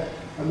side there,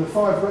 and the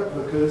 5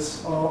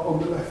 replicas are on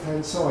the left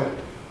hand side.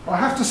 I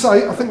have to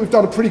say, I think we've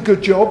done a pretty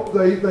good job.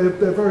 They're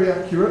very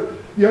accurate.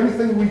 The only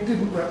thing we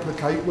didn't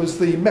replicate was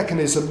the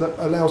mechanism that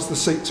allows the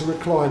seat to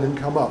recline and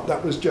come up.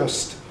 That was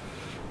just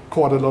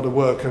quite a lot of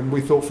work, and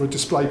we thought for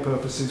display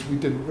purposes we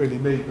didn't really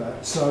need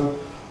that. So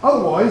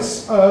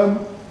otherwise,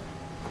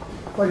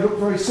 they look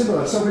very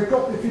similar. So we've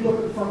got, if you look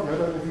at the front here, I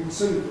don't know if you can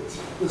see it,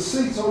 the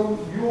seat on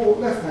your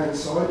left-hand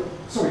side,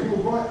 sorry, your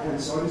right-hand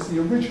side is the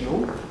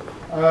original,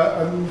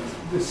 and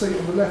the seat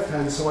on the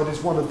left-hand side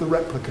is one of the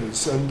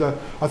replicas. And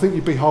I think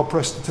you'd be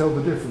hard-pressed to tell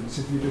the difference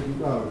if you didn't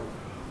know.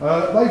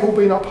 They've all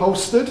been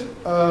upholstered,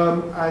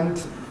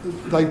 and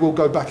they will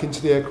go back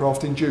into the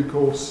aircraft in due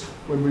course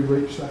when we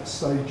reach that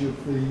stage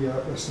of the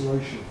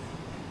restoration.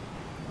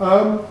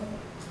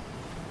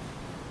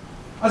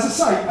 As I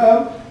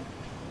say,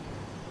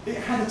 it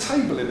had a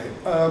table in it.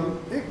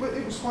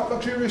 It was quite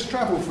luxurious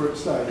travel for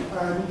its day,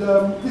 and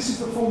this is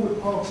the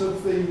forward part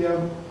of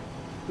the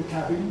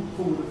cabin,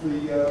 forward of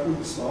the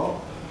winter spa.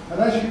 And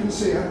as you can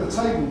see, it had the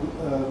table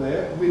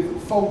there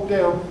with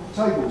fold-down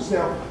tables.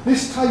 Now,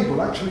 this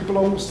table actually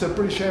belongs to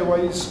British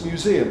Airways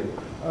Museum.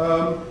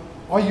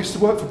 I used to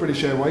work for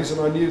British Airways, and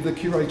I knew the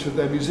curator of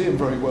their museum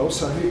very well,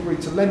 so he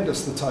agreed to lend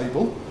us the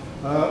table.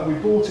 We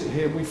bought it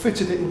here, we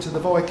fitted it into the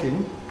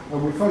Viking,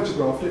 and we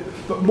photographed it,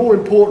 but more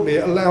importantly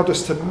it allowed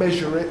us to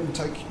measure it and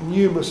take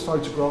numerous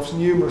photographs,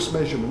 numerous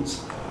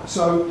measurements.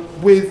 So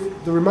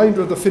with the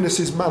remainder of the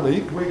Finnis's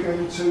money, we're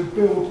going to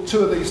build 2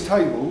 of these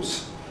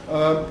tables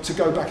to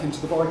go back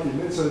into the Viking.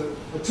 It's a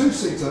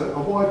 2-seater, a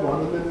wide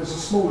one, and then there's a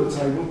smaller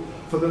table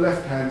for the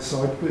left-hand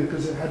side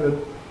because it had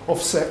an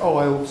offset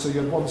aisle, so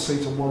you had 1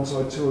 seat on one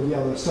side, 2 on the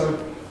other. So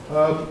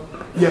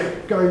yeah,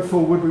 going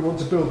forward we want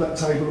to build that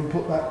table and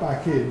put that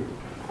back in.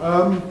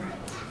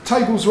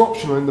 Tables are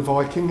optional in the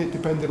Viking. It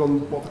depended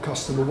on what the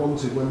customer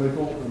wanted when they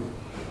bought them.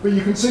 But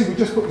you can see we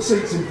just put the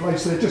seats in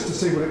place there just to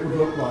see what it would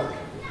look like.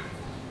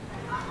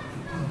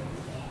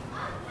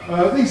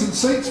 These are the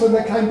seats when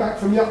they came back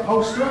from the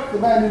upholsterer. The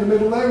man in the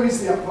middle there is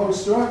the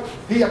upholsterer.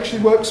 He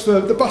actually works for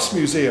the bus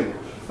museum,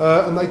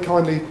 and they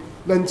kindly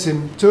lent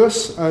him to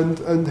us,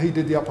 and he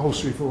did the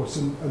upholstery for us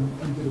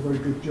and did a very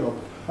good job.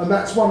 And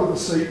that's one of the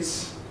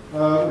seats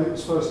when it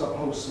was first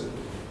upholstered.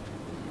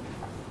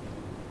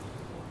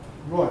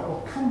 Right,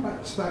 I'll come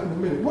back to that in a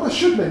minute. What I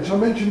should mention, I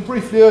mentioned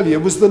briefly earlier,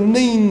 was the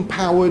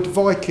Neen-powered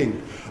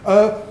Viking.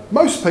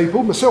 Most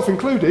people, myself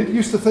included,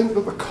 used to think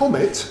that the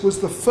Comet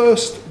was the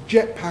first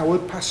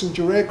jet-powered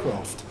passenger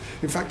aircraft.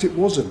 In fact, it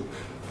wasn't.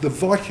 The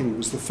Viking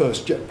was the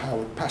first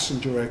jet-powered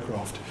passenger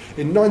aircraft.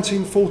 In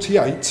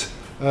 1948,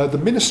 the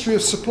Ministry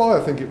of Supply,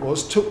 I think it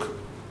was, took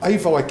a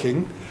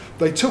Viking,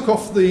 they took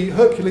off the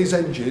Hercules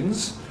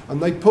engines, and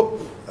they put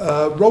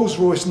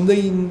Rolls-Royce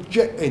Neen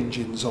jet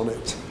engines on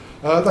it.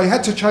 They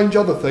had to change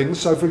other things,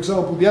 so for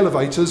example the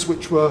elevators,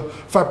 which were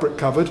fabric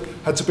covered,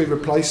 had to be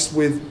replaced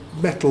with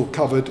metal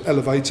covered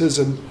elevators,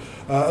 and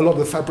a lot of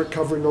the fabric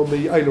covering on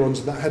the ailerons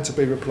and that had to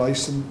be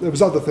replaced, and there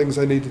was other things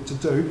they needed to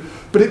do.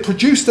 But it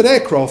produced an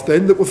aircraft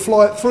then that would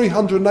fly at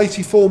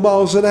 384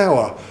 miles an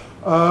hour,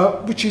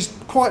 which is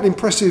quite an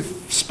impressive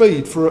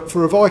speed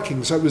for a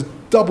Viking, so it was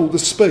double the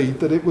speed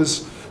that it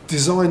was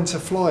designed to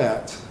fly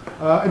at.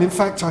 And in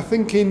fact I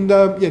think in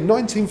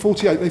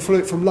 1948 they flew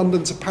it from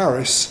London to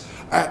Paris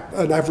at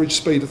an average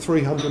speed of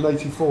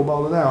 384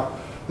 mile an hour.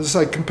 As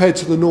I say, compared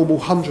to the normal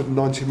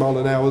 190 mile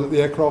an hour that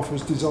the aircraft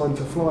was designed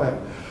to fly at.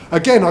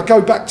 Again, I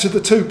go back to the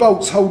 2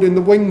 bolts holding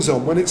the wings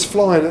on. When it's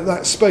flying at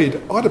that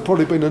speed, I'd have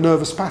probably been a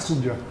nervous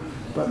passenger.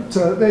 But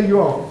there you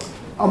are.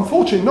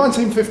 Unfortunately, in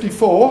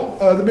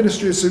 1954, the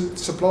Ministry of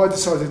Supply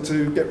decided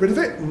to get rid of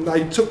it, and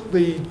they took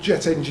the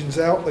jet engines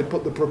out, they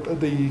put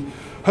the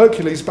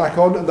Hercules back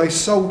on, and they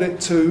sold it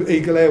to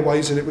Eagle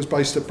Airways, and it was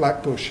based at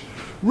Blackbush.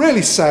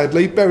 Really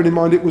sadly, bearing in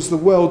mind it was the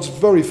world's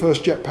very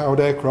first jet-powered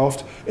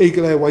aircraft,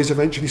 Eagle Airways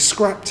eventually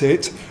scrapped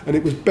it, and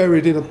it was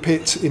buried in a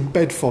pit in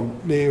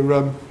Bedfont near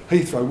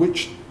Heathrow,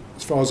 which,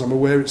 as far as I'm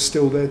aware, it's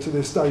still there to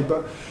this day.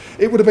 But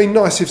it would have been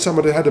nice if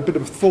somebody had a bit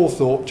of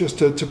forethought just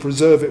to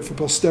preserve it for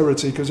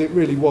posterity, because it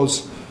really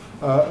was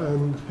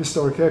an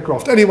historic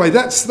aircraft. Anyway,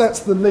 that's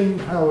the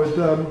Neen-powered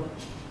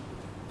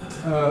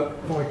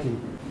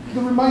Viking.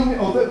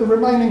 The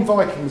remaining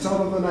Vikings,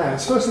 other than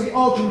ours. Firstly,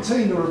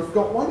 Argentina have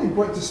got one in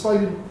Buenos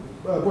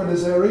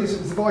Aires. It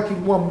was the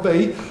Viking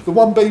 1B. The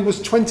 1B was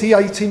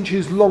 28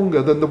 inches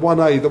longer than the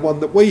 1A, the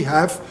one that we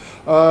have.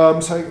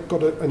 So it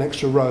got an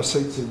extra row of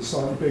seats in,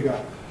 slightly bigger.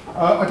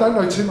 I don't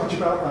know too much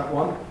about that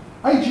one.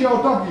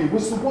 AGRW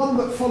was the one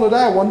that followed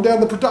our one down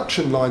the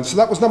production line. So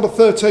that was number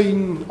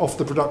 13 off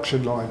the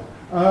production line.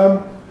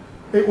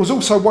 It was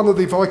also one of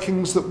the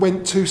Vikings that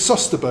went to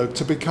Sosterberg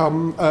to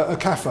become a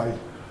cafe.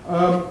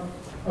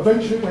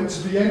 Eventually it went to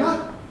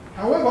Vienna,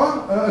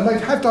 however, and they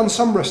have done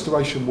some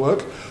restoration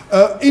work.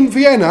 In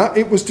Vienna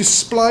it was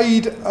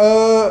displayed,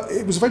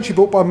 it was eventually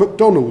bought by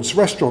McDonald's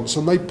restaurants,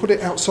 and they put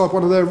it outside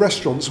one of their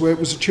restaurants where it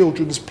was a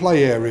children's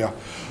play area.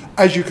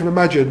 As you can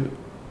imagine,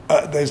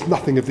 there's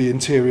nothing of the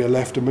interior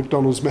left, and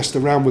McDonald's messed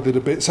around with it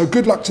a bit. So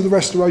good luck to the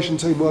restoration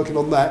team working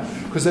on that,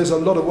 because there's a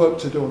lot of work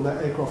to do on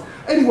that aircraft.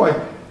 Anyway,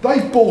 they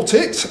bought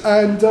it,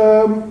 and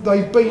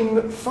they've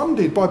been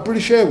funded by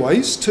British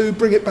Airways to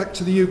bring it back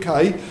to the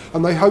UK,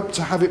 and they hope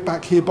to have it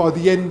back here by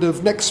the end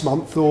of next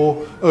month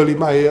or early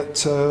May at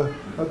the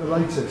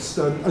latest.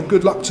 And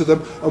good luck to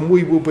them, and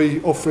we will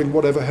be offering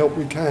whatever help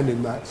we can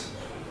in that.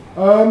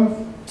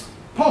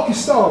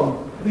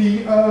 Pakistan. The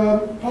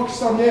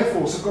Pakistani Air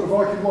Force have got a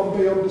Viking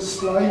 1B on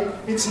display.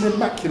 It's in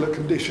immaculate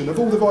condition. Of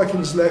all the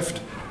Vikings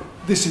left,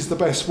 this is the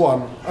best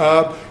one.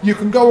 You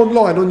can go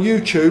online on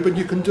YouTube and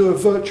you can do a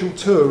virtual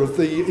tour of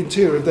the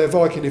interior of their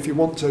Viking if you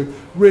want to.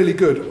 Really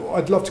good.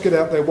 I'd love to get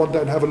out there one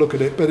day and have a look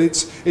at it, but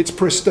it's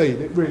pristine.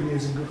 It really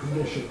is in good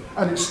condition.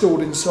 And it's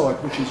stored inside,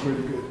 which is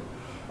really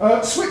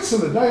good.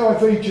 Switzerland,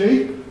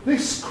 AIVG.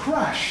 This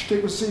crashed.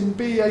 It was in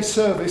BEA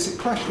service. It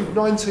crashed in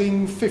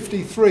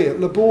 1953 at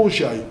Le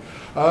Bourget.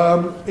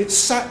 It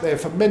sat there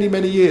for many,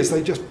 many years.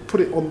 They just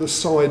put it on the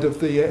side of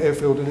the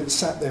airfield, and it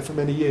sat there for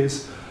many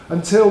years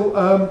until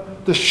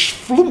the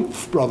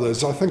Schlumpf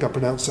brothers, I think I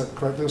pronounced that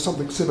correctly, or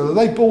something similar,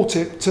 they bought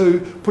it to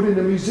put in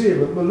a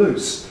museum at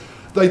Mulhouse.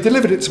 They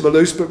delivered it to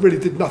Mulhouse, but really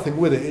did nothing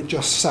with it. It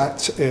just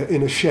sat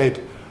in a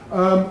shed.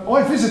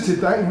 I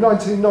visited that in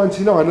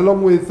 1999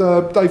 along with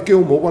Dave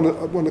Gilmore, one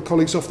of the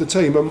colleagues off the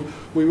team, and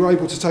we were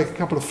able to take a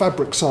couple of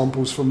fabric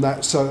samples from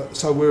that,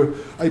 so we're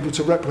able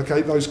to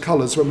replicate those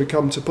colours when we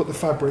come to put the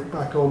fabric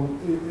back on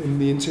in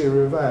the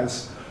interior of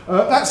ours.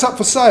 That's up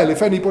for sale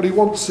if anybody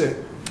wants it.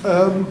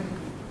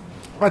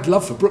 I'd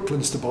love for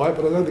Brooklands to buy it,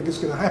 but I don't think it's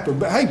going to happen.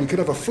 But hey, we could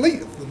have a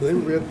fleet of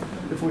them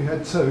if we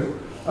had two.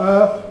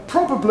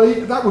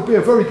 Probably that would be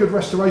a very good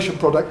restoration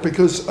product,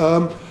 because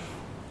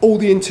all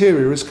the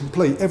interior is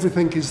complete,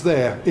 everything is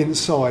there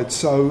inside,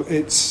 so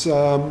it's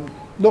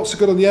not so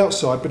good on the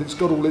outside, but it's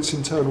got all its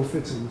internal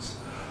fittings.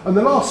 And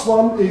the last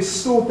one is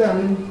stored down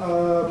in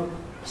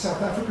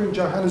South Africa, in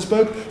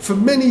Johannesburg. For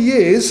many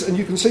years, and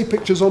you can see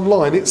pictures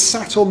online, it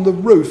sat on the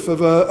roof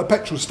of a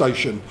petrol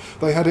station.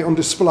 They had it on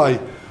display.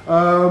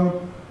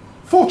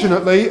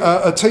 Fortunately,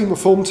 a team were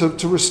formed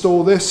to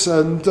restore this,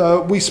 and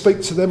we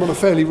speak to them on a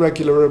fairly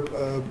regular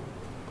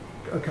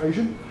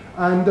occasion.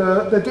 And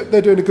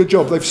they're doing a good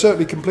job. They've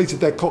certainly completed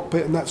their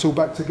cockpit, and that's all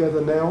back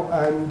together now.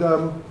 And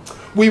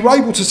we were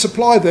able to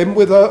supply them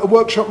with a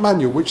workshop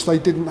manual, which they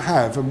didn't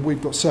have, and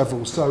we've got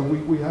several, so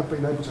we have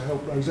been able to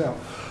help those out.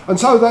 And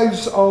so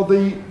those are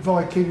the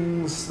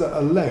Vikings that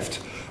are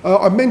left.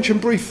 I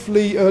mentioned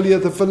briefly earlier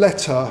the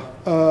Valletta.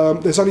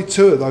 There's only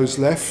two of those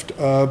left,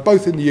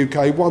 both in the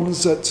UK.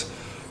 One's at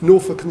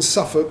Norfolk and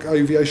Suffolk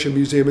Aviation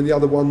Museum, and the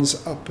other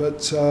one's up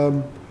at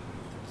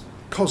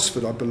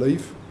Cosford, I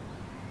believe.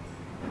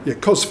 Yeah,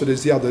 Cosford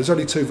is the other. There's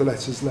only two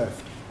Vallettas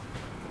left.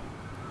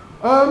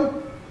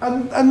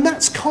 And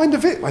that's kind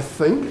of it, I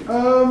think.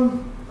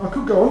 I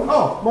could go on.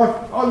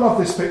 I love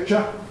this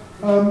picture.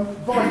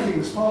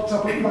 Vikings parked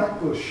up at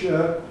Blackbush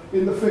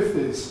in the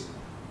 50s.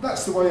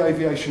 That's the way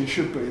aviation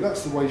should be.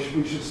 That's the way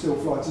we should still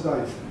fly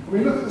today. I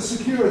mean, look at the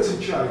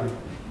security chain.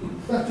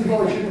 That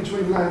divides you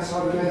between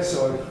landside and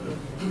airside.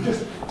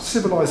 Just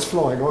civilised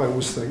flying, I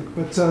always think.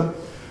 But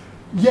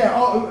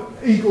yeah,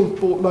 Eagle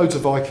bought loads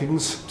of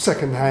Vikings,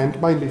 second-hand,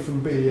 mainly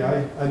from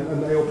BEA,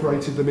 and they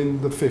operated them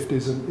in the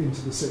 50s and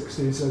into the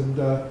 60s, and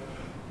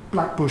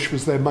Blackbush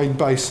was their main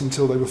base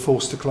until they were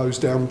forced to close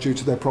down due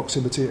to their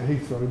proximity at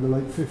Heathrow in the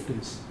late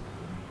 50s.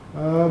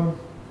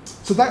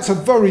 So that's a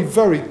very,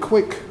 very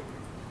quick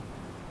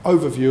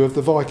overview of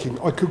the Viking.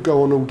 I could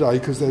go on all day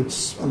because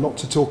there's a lot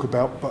to talk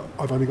about, but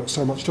I've only got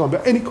so much time.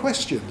 But any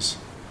questions?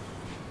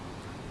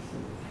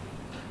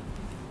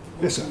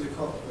 Yes, sir.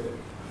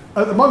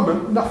 At the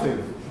moment, nothing.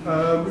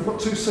 We've got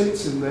two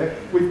seats in there.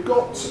 We've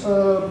got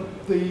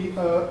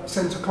the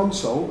centre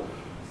console,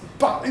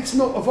 but it's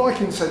not a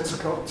Viking centre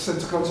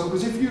console,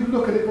 because if you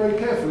look at it very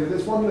carefully,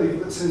 there's one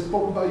lever that says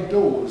Bombay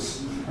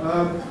Doors.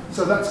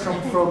 So that's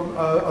come from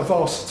a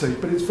Varsity,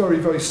 but it's very,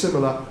 very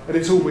similar, and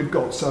it's all we've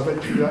got, so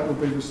eventually that will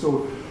be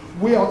restored.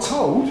 We are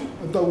told,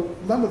 and though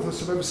none of us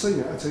have ever seen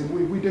it, I think,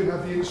 we do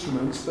have the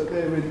instruments, but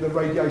they're in the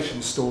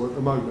radiation store at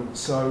the moment.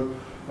 So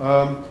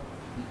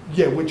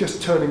yeah, we're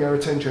just turning our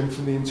attention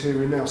from the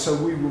interior now, so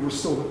we will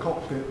restore the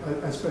cockpit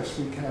as best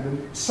we can,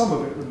 and some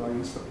of it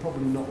remains, but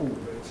probably not all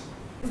of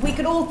it. We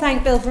could all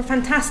thank Bill for a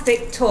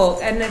fantastic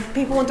talk, and if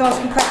people want to ask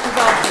him questions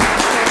after.